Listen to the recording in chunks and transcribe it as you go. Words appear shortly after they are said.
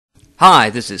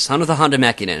Hi, this is Hannu the Honda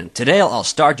Mäkinen. Today I'll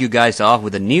start you guys off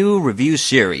with a new review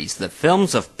series, the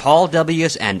films of Paul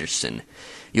W.S. Anderson.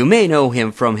 You may know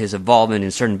him from his involvement in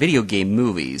certain video game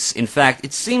movies. In fact,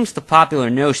 it seems the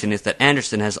popular notion is that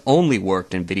Anderson has only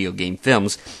worked in video game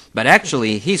films, but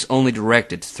actually he's only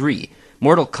directed 3,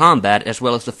 Mortal Kombat as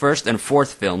well as the first and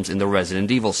fourth films in the Resident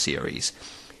Evil series.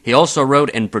 He also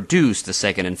wrote and produced the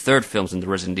second and third films in the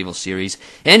Resident Evil series,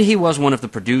 and he was one of the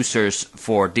producers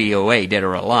for DOA, Dead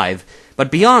or Alive. But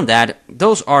beyond that,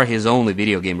 those are his only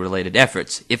video game-related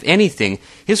efforts. If anything,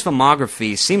 his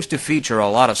filmography seems to feature a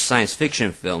lot of science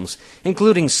fiction films,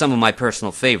 including some of my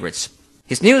personal favorites.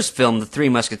 His newest film, The Three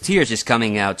Musketeers, is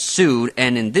coming out soon,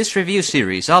 and in this review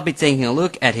series, I'll be taking a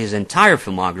look at his entire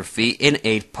filmography in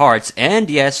 8 parts, and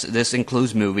yes, this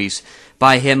includes movies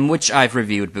by him which I've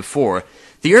reviewed before.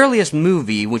 The earliest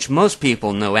movie which most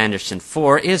people know Anderson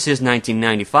for is his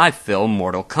 1995 film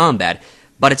Mortal Kombat,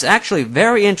 but it's actually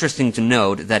very interesting to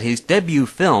note that his debut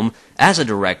film as a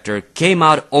director came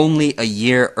out only a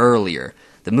year earlier.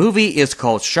 The movie is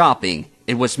called Shopping.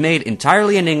 It was made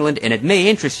entirely in England, and it may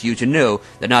interest you to know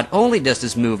that not only does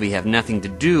this movie have nothing to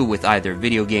do with either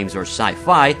video games or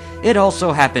sci-fi, it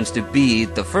also happens to be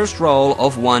the first role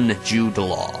of one Jude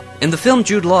Law. In the film,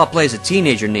 Jude Law plays a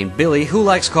teenager named Billy who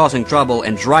likes causing trouble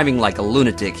and driving like a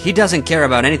lunatic. He doesn't care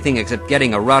about anything except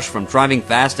getting a rush from driving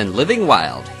fast and living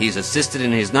wild. He's assisted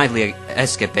in his nightly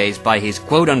escapades by his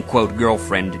quote-unquote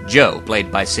girlfriend, Jo,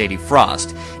 played by Sadie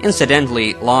Frost.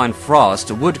 Incidentally, Law and Frost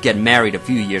would get married a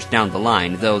few years down the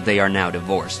line, though they are now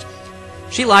divorced.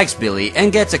 She likes Billy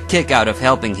and gets a kick out of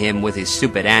helping him with his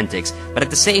stupid antics, but at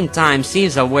the same time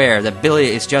seems aware that Billy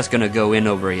is just gonna go in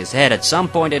over his head at some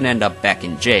point and end up back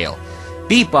in jail.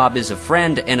 Bebop is a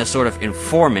friend and a sort of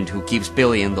informant who keeps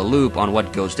Billy in the loop on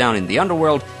what goes down in the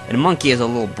underworld, and Monkey is a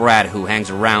little brat who hangs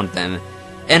around them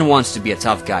and wants to be a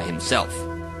tough guy himself.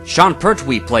 Sean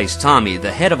Pertwee plays Tommy,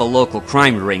 the head of a local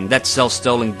crime ring that sells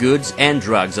stolen goods and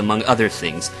drugs, among other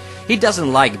things. He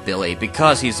doesn't like Billy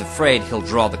because he's afraid he'll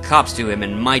draw the cops to him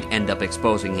and might end up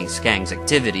exposing his gang's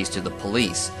activities to the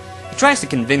police. He tries to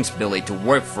convince Billy to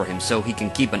work for him so he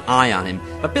can keep an eye on him,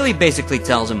 but Billy basically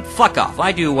tells him, "Fuck off,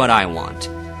 I do what I want."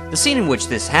 The scene in which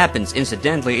this happens,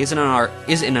 incidentally, is in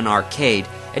an arcade,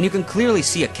 and you can clearly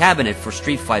see a cabinet for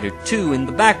Street Fighter II in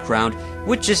the background,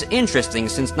 which is interesting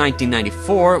since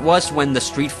 1994 was when the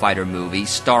Street Fighter movie,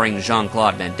 starring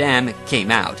Jean-Claude Van Damme,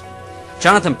 came out.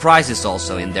 Jonathan Pryce is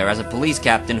also in there as a police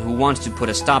captain who wants to put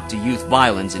a stop to youth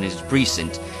violence in his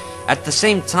precinct. At the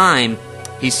same time,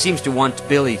 he seems to want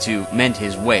Billy to mend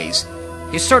his ways.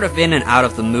 He's sort of in and out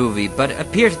of the movie, but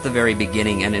appears at the very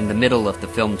beginning and in the middle of the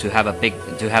film to have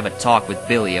a talk with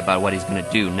Billy about what he's gonna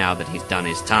do now that he's done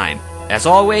his time. As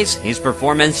always, his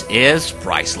performance is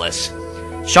priceless.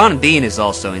 Sean Bean is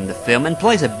also in the film and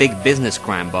plays a big business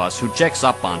crime boss who checks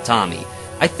up on Tommy.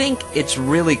 I think it's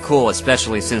really cool,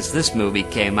 especially since this movie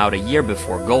came out a year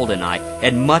before GoldenEye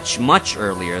and much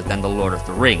earlier than The Lord of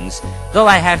the Rings, though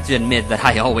I have to admit that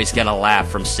I always get a laugh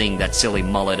from seeing that silly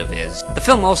mullet of his. The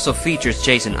film also features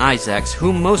Jason Isaacs,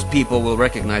 whom most people will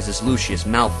recognize as Lucius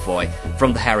Malfoy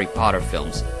from the Harry Potter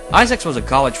films. Isaacs was a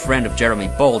college friend of Jeremy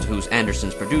Bolt, who's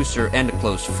Anderson's producer and a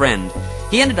close friend.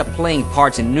 He ended up playing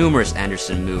parts in numerous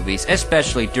Anderson movies,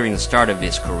 especially during the start of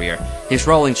his career. His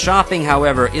role in Shopping,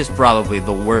 however, is probably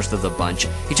the worst of the bunch.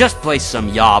 He just plays some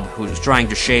yob who's trying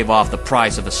to shave off the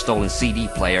price of a stolen CD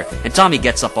player, and Tommy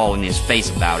gets up all in his face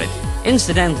about it.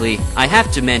 Incidentally, I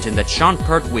have to mention that Sean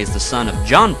Pertwee is the son of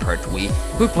John Pertwee,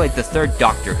 who played the third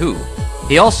Doctor Who.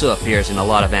 He also appears in a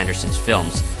lot of Anderson's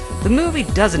films. The movie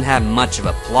doesn't have much of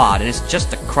a plot, and it's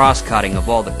just a cross-cutting of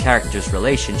all the characters'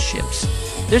 relationships.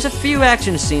 There's a few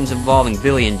action scenes involving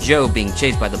Billy and Jo being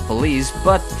chased by the police,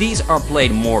 but these are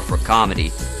played more for comedy.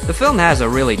 The film has a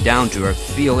really down-to-earth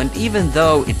feel, and even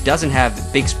though it doesn't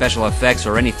have big special effects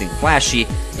or anything flashy,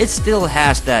 it still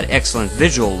has that excellent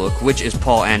visual look, which is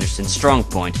Paul Anderson's strong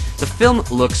point. The film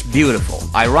looks beautiful,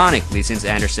 ironically since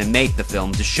Anderson made the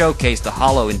film to showcase the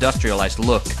hollow industrialized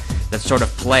look that sort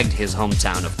of plagued his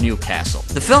hometown of Newcastle.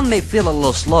 The film may feel a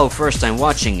little slow first time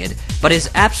watching it, but is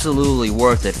absolutely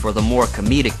worth it for the more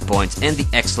comedic points and the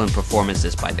excellent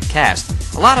performances by the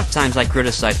cast. A lot of times I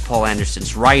criticize Paul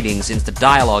Anderson's writing since the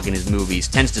dialogue in his movies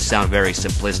tends to sound very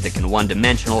simplistic and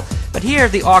one-dimensional, but here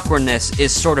the awkwardness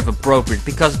is sort of appropriate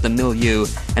because of the milieu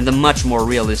and the much more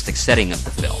realistic setting of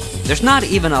the film. There's not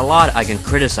even a lot I can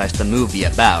criticize the movie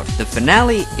about. The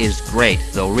finale is great,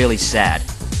 though really sad.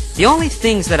 The only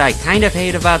things that I kind of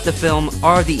hate about the film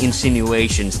are the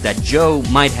insinuations that Jo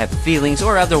might have feelings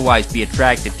or otherwise be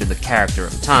attracted to the character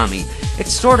of Tommy. it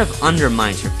sort of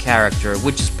undermines her character,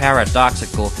 which is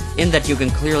paradoxical in that you can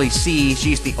clearly see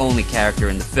she's the only character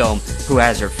in the film who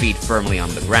has her feet firmly on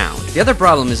the ground. The other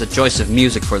problem is the choice of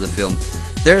music for the film.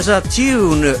 There's a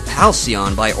tune,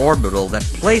 Halcyon by Orbital, that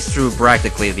plays through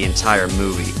practically the entire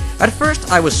movie. At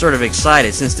first I was sort of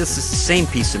excited since this is the same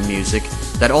piece of music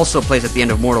that also plays at the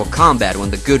end of Mortal Kombat when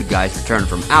the good guys return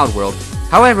from Outworld.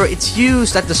 However, it's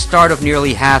used at the start of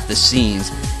nearly half the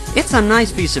scenes. It's a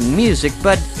nice piece of music,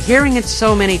 but hearing it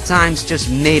so many times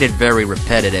just made it very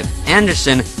repetitive.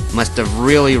 Anderson must have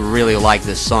really liked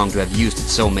this song to have used it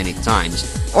so many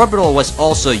times. Orbital was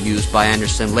also used by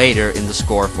Anderson later in the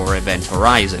score for Event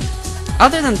Horizon.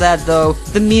 Other than that though,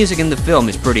 the music in the film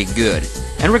is pretty good.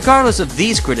 And regardless of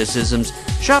these criticisms,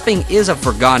 Shopping is a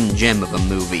forgotten gem of a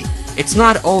movie. It's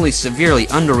not only severely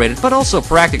underrated, but also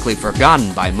practically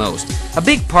forgotten by most. A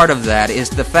big part of that is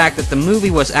the fact that the movie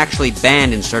was actually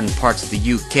banned in certain parts of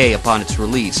the UK upon its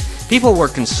release. People were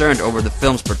concerned over the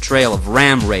film's portrayal of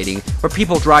ram raiding, where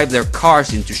people drive their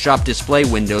cars into shop display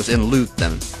windows and loot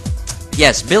them.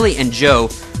 Yes, Billy and Joe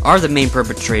are the main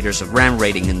perpetrators of ram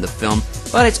raiding in the film,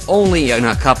 but it's only in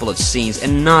a couple of scenes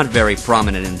and not very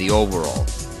prominent in the overall.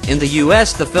 In the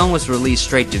US, the film was released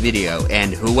straight to video,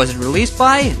 and who was it released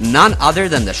by? None other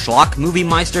than the schlock movie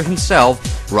meister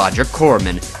himself, Roger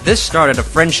Corman. This started a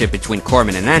friendship between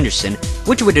Corman and Anderson,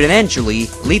 which would eventually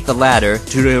lead the latter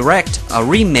to direct a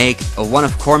remake of one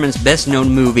of Corman's best-known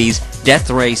movies,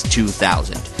 Death Race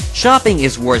 2000. Shopping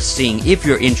is worth seeing if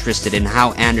you're interested in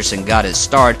how Anderson got his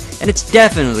start, and it's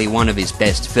definitely one of his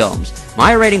best films.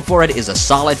 My rating for it is a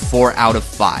solid 4 out of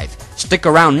 5. Stick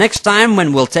around next time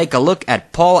when we'll take a look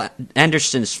at Paul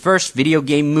Anderson's first video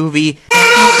game movie.